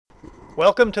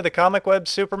Welcome to the Comic Web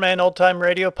Superman Old Time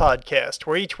Radio podcast,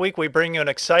 where each week we bring you an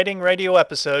exciting radio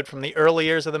episode from the early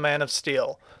years of the Man of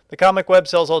Steel. The Comic Web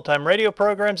sells old-time radio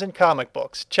programs and comic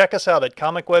books. Check us out at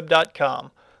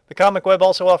comicweb.com. The Comic Web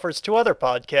also offers two other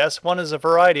podcasts. One is a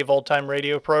variety of old-time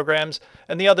radio programs,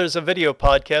 and the other is a video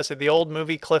podcast of the old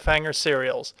movie cliffhanger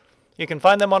serials. You can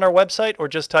find them on our website or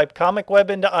just type Comic Web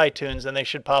into iTunes and they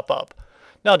should pop up.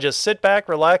 Now just sit back,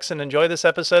 relax, and enjoy this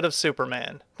episode of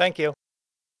Superman. Thank you.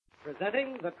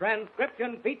 Presenting the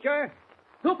transcription feature,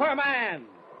 Superman!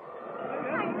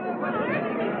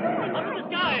 Up in the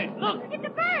sky! Look! It's a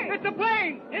bird! It's a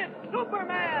plane! It's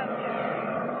Superman!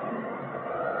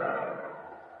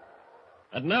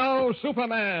 And now,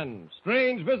 Superman,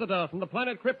 strange visitor from the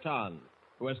planet Krypton,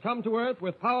 who has come to Earth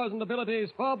with powers and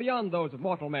abilities far beyond those of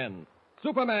mortal men.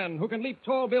 Superman, who can leap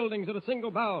tall buildings at a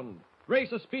single bound,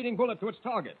 race a speeding bullet to its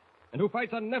target, and who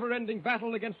fights a never-ending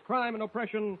battle against crime and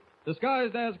oppression,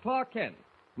 disguised as Clark Kent,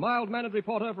 mild-mannered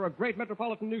reporter for a great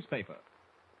metropolitan newspaper.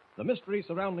 The mystery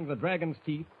surrounding the dragon's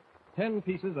teeth, 10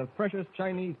 pieces of precious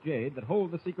Chinese jade that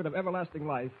hold the secret of everlasting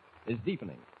life, is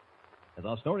deepening. As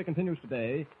our story continues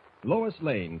today, Lois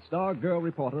Lane, star girl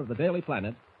reporter of the Daily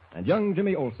Planet, and young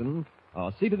Jimmy Olsen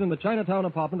are seated in the Chinatown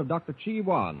apartment of Dr. Chi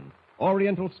Wan,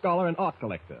 Oriental scholar and art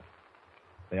collector.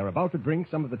 They are about to drink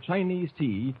some of the Chinese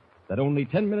tea that only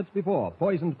 10 minutes before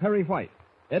poisoned Perry White,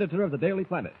 editor of the Daily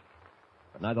Planet.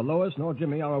 But neither Lois nor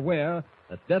Jimmy are aware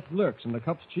that death lurks in the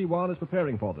cups Chi Wan is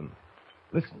preparing for them.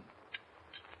 Listen.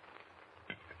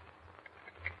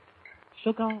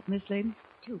 Sugar, Miss Lane?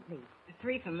 2, please.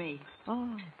 3 for me.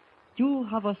 Ah, you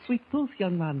have a sweet tooth,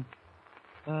 young man.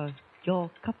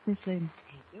 Your cup, Miss Lane.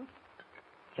 Thank you.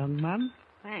 Young man?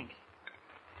 Thanks.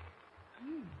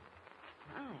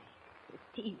 My, this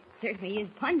tea certainly is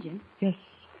pungent. Yes.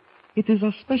 It is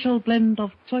a special blend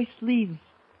of choice leaves.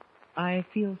 I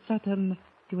feel certain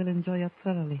you will enjoy it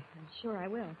thoroughly. I'm sure I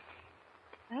will.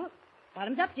 Well,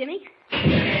 bottoms up, Jimmy.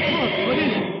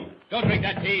 Don't drink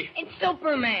that tea. It's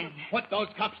Superman. Put those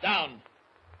cups down.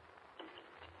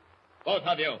 Both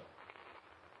of you.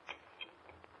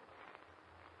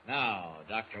 Now,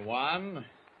 Dr. Wan,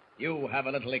 you have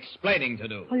a little explaining to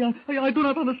do. I do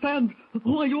not understand.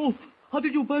 Who are you? How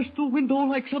did you burst through a window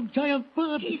like some giant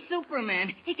bird? He's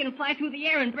Superman. He can fly through the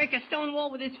air and break a stone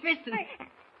wall with his fist. And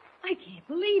I can't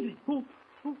believe it. Who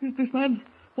is this man?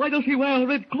 Why does he wear a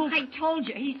red cloak? I told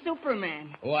you, he's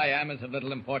Superman. Who I am is of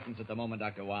little importance at the moment,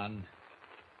 Dr. Wan.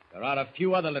 There are a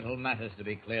few other little matters to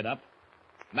be cleared up.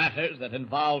 Matters that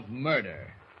involve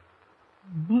murder.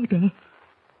 Murder?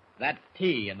 That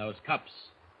tea in those cups.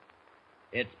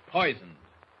 It's poisoned.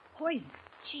 Poison.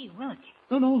 Gee, Willick.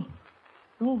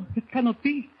 No, it cannot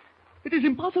be. It is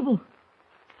impossible.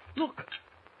 Look,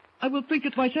 I will drink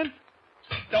it myself.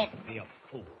 Don't be a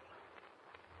fool.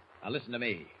 Now listen to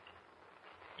me.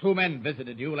 2 men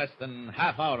visited you less than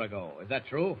half hour ago. Is that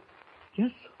true?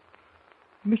 Yes,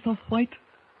 Mr. White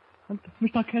and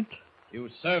Mr. Kent. You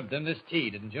served them this tea,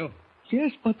 didn't you?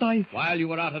 Yes, but I... While you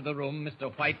were out of the room,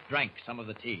 Mr. White drank some of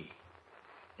the tea.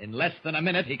 In less than a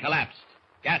minute, he collapsed,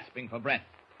 gasping for breath.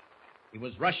 He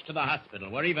was rushed to the hospital,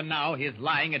 where even now he is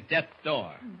lying at death's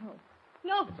door.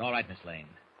 No. It's all right, Miss Lane.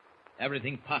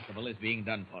 Everything possible is being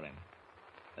done for him.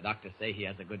 The doctors say he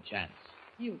has a good chance.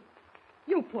 You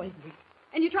poisoned him.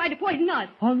 And you tried to poison us.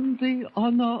 On the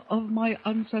honor of my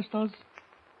ancestors,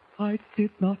 I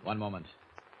did not. One moment.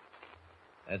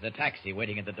 There's a taxi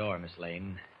waiting at the door, Miss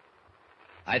Lane.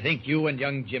 I think you and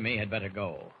young Jimmy had better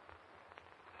go.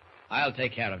 I'll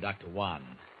take care of Dr. Wan.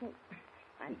 Well,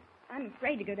 I'm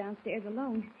afraid to go downstairs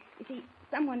alone. You see,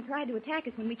 someone tried to attack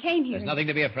us when we came here. There's nothing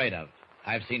to be afraid of.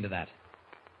 I've seen to that.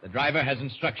 The driver has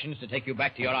instructions to take you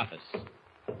back to your office.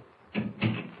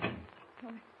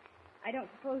 Well, I don't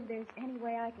suppose there's any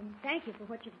way I can thank you for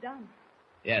what you've done.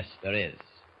 Yes, there is.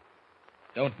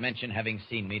 Don't mention having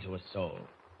seen me to a soul.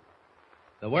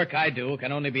 The work I do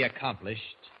can only be accomplished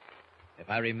if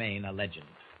I remain a legend.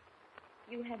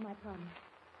 You have my promise.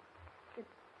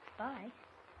 Goodbye.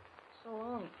 So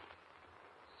long,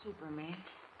 Superman.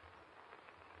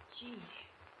 Gee.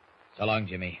 So long,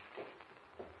 Jimmy.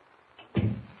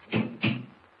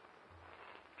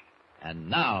 And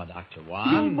now, Dr.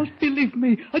 Wan... You must believe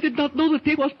me. I did not know the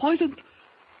tea was poisoned.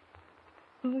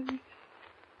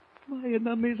 My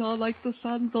enemies are like the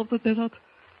sands of the desert.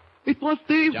 It was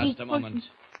they who... Just a moment.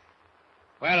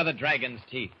 Where are the dragon's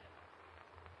teeth?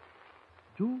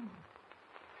 You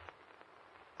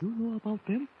know about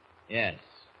them? Yes.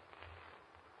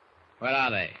 Where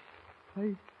are they?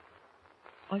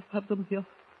 I have them here,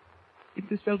 in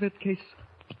this velvet case.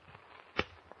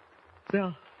 There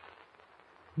are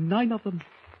 9 of them,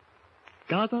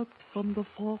 gathered from the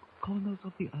 4 corners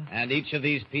of the earth. And each of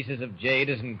these pieces of jade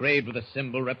is engraved with a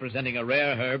symbol representing a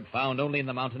rare herb found only in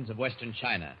the mountains of western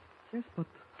China. Yes, but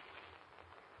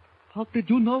how did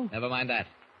you know? Never mind that.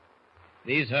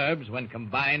 These herbs, when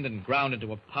combined and ground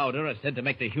into a powder, are said to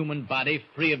make the human body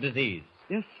free of disease.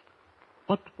 Yes,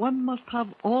 but one must have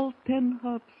all 10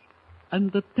 herbs,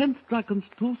 and the 10th dragon's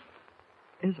tooth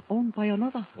is owned by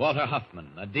another. Walter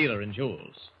Huffman, a dealer in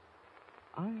jewels.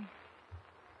 I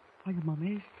am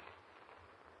amazed.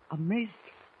 Amazed.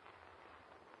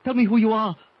 Tell me who you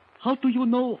are. How do you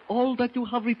know all that you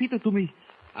have repeated to me?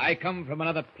 I come from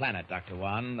another planet, Dr.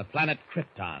 Wan, the planet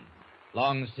Krypton,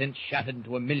 long since shattered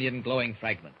into 1,000,000 glowing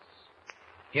fragments.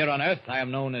 Here on Earth, I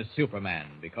am known as Superman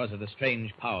because of the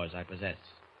strange powers I possess.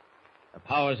 The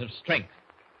powers of strength,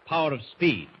 power of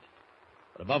speed,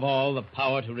 but above all, the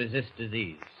power to resist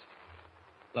disease.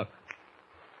 Look,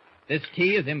 this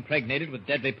tea is impregnated with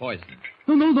deadly poison.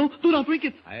 No, do not drink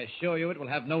it. I assure you it will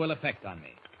have no ill effect on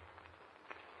me.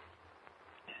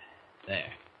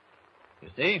 There. You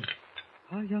see?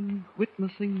 I am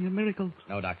witnessing a miracle.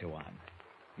 No, Dr. Wan.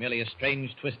 Merely a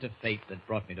strange twist of fate that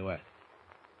brought me to Earth.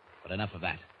 But enough of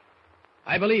that.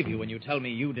 I believe you when you tell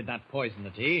me you did not poison the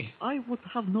tea. I would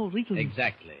have no reason.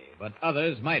 Exactly. But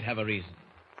others might have a reason.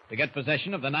 To get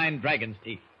possession of the 9 dragons'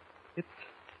 teeth.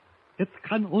 It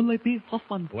can only be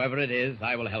Hoffman. Whoever it is,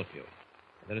 I will help you.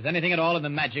 If there is anything at all in the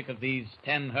magic of these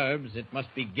 10 herbs, it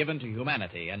must be given to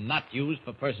humanity and not used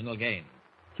for personal gain.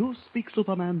 You speak,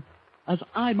 Superman, as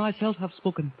I myself have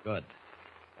spoken. Good.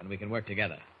 Then we can work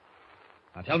together.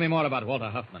 Now tell me more about Walter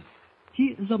Huffman.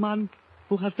 He is a man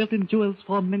who has dealt in jewels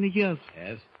for many years.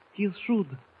 Yes? He is shrewd,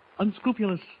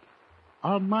 unscrupulous,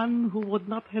 a man who would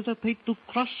not hesitate to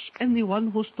crush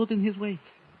anyone who stood in his way.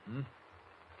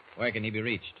 Where can he be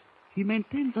reached? He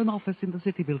maintains an office in the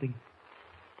city building.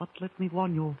 But let me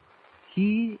warn you,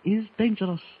 he is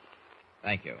dangerous.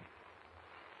 Thank you.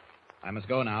 I must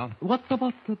go now. What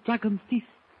about the dragon's teeth?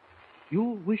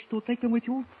 You wish to take them with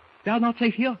you? They are not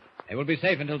safe here. They will be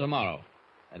safe until tomorrow,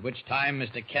 at which time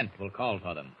Mr. Kent will call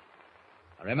for them.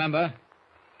 Now remember,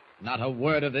 not a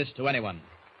word of this to anyone.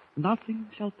 Nothing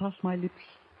shall pass my lips.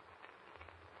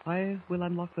 I will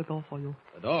unlock the door for you.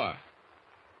 The door.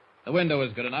 The window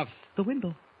is good enough. The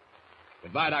window.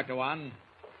 Goodbye, Dr. Wan.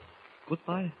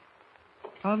 Goodbye.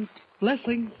 And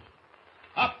blessings.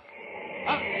 Up!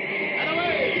 Up! And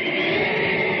away!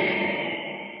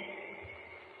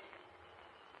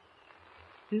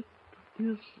 It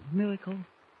is miracle.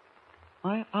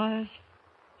 My eyes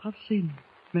have seen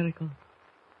miracle.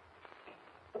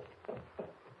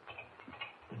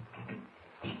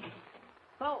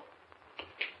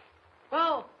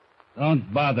 Oh!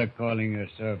 Don't bother calling your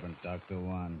servant, Dr.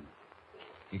 Wan.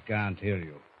 He can't hear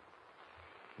you.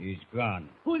 He's gone.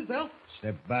 Who is there?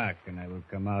 Step back and I will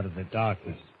come out of the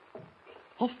darkness.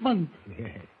 Hoffman.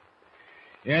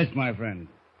 Yes, my friend.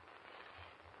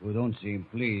 You don't seem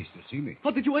pleased to see me.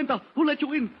 How did you enter? Who let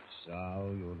you in?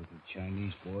 Sao, your little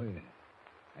Chinese boy.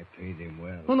 I paid him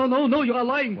well. No, you are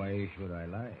lying. Why should I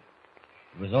lie?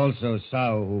 It was also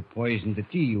Sao who poisoned the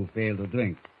tea you failed to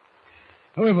drink.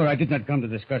 However, I did not come to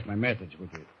discuss my methods with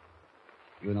you.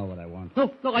 You know what I want.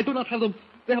 No, I do not have them.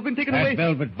 They have been taken That away.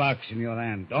 velvet box in your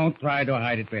hand. Don't try to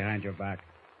hide it behind your back.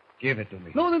 Give it to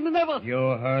me. No, never. You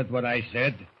heard what I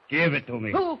said. Give it to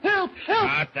me. No, help!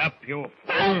 Shut up, you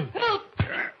fool. Help!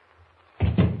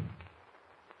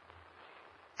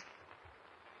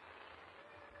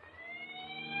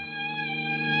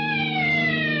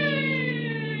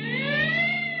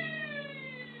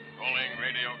 Calling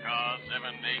Radio Car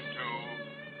 782.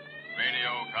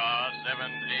 Radio Car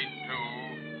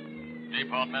 782.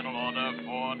 Departmental Order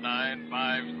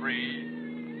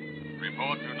 4953.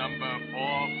 Report to number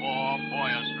 44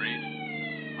 Boyer Street.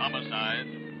 Homicide.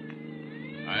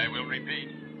 I will repeat.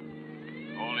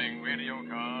 Calling Radio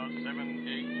Car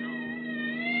 782.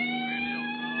 Radio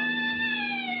Car...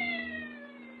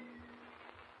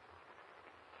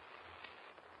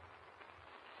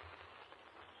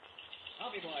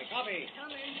 Copy, boy, copy.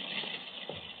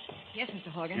 Yes,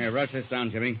 Mr. Horgan. Here, rush this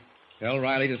down, Jimmy. Tell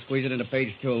Riley to squeeze it into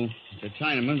page 2. It's a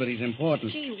Chinaman, but he's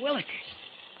important. Gee, Willick.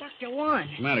 Dr. Wan.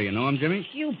 What's the matter? You know him, Jimmy?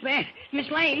 You bet. Miss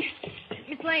Lane.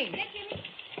 Miss Lane.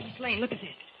 Miss Lane, look at this.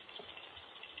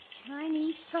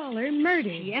 Chinese scholar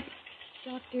murdered. Yep.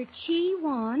 Dr. Chi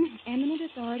Wan, eminent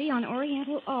authority on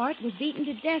Oriental art, was beaten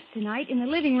to death tonight in the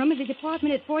living room of his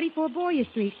apartment at 44 Boyer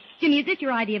Street. Jimmy, is this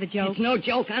your idea of a joke? It's no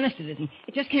joke. Honest, it isn't.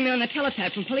 It just came in on the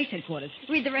teletype from police headquarters.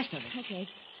 Read the rest of it. Okay.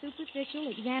 Superficial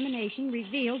examination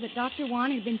revealed that Dr.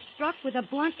 Wan had been struck with a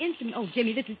blunt instrument. Oh,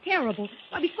 Jimmy, this is terrible.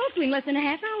 Why, we spoke to him less than a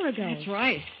half hour ago. That's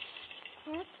right.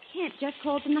 Clark Kent just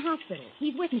called from the hospital.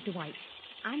 He's with Mr. White.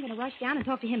 I'm going to rush down and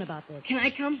talk to him about this. Can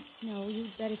I come? No,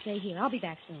 you'd better stay here. I'll be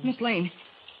back soon. Miss Lane,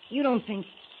 you don't think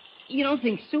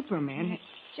Superman... That's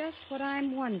just what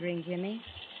I'm wondering, Jimmy.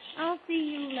 I'll see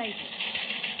you later.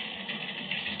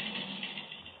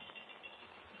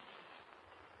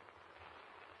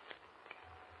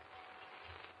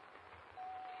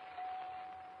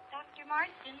 Dr.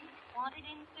 Marston wanted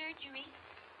in surgery.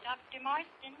 Dr.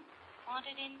 Marston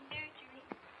wanted in surgery.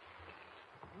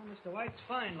 Well, Mr. White's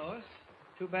fine, Lois.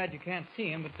 Too bad you can't see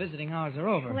him, but visiting hours are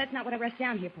over. Well, that's not what I rushed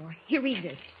down here for. Here, read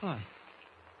this. What?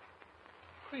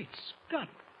 Great Scott.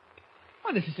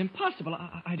 Why, this is impossible.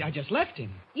 I just left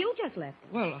him. You just left him.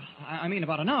 Well, I mean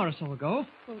about an hour or so ago.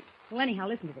 Well, anyhow,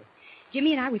 listen to this.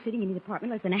 Jimmy and I were sitting in his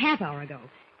apartment less than a half hour ago.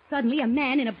 Suddenly, a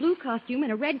man in a blue costume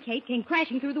and a red cape came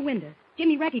crashing through the window.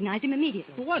 Jimmy recognized him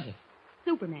immediately. Who was it?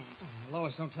 Superman. Oh,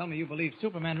 Lois, don't tell me you believe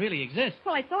Superman really exists.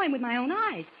 Well, I saw him with my own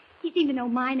eyes. He seemed to know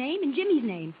my name and Jimmy's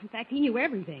name. In fact, he knew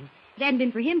everything. If it hadn't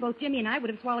been for him, both Jimmy and I would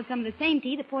have swallowed some of the same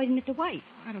tea that poisoned Mr. White.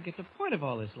 I don't get the point of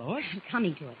all this, Lois. I'm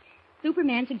coming to it.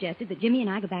 Superman suggested that Jimmy and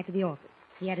I go back to the office.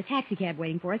 He had a taxicab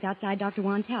waiting for us outside Dr.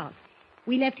 Wan's house.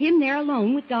 We left him there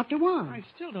alone with Dr. Wan. I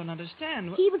still don't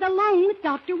understand. He was alone with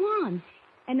Dr. Wan.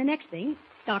 And the next thing,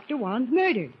 Dr. Wan's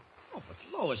murdered. Oh,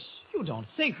 but Lois, you don't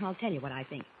think... I'll tell you what I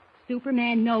think.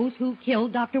 Superman knows who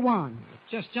killed Dr. Wan.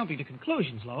 You're just jumping to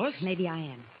conclusions, Lois. Maybe I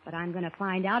am, but I'm going to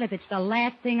find out if it's the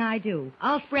last thing I do.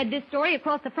 I'll spread this story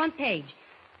across the front page.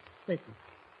 Listen,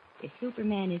 if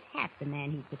Superman is half the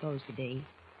man he's supposed to be,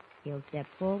 he'll step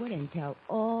forward and tell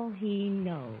all he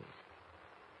knows.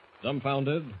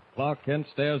 Dumbfounded, Clark Kent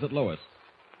stares at Lois.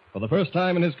 For the first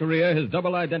time in his career, his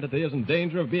double identity is in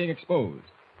danger of being exposed.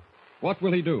 What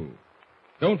will he do?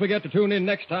 Don't forget to tune in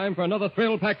next time for another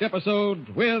thrill-packed episode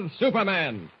with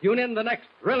Superman. Tune in the next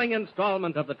thrilling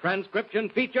installment of the transcription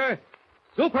feature,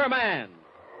 Superman.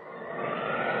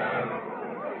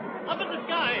 Up in the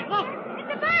sky. Look.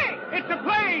 It's a bird. It's a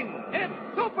plane. It's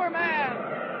Superman.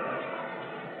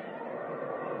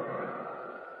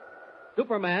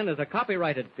 Superman is a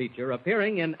copyrighted feature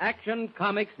appearing in Action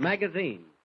Comics magazine.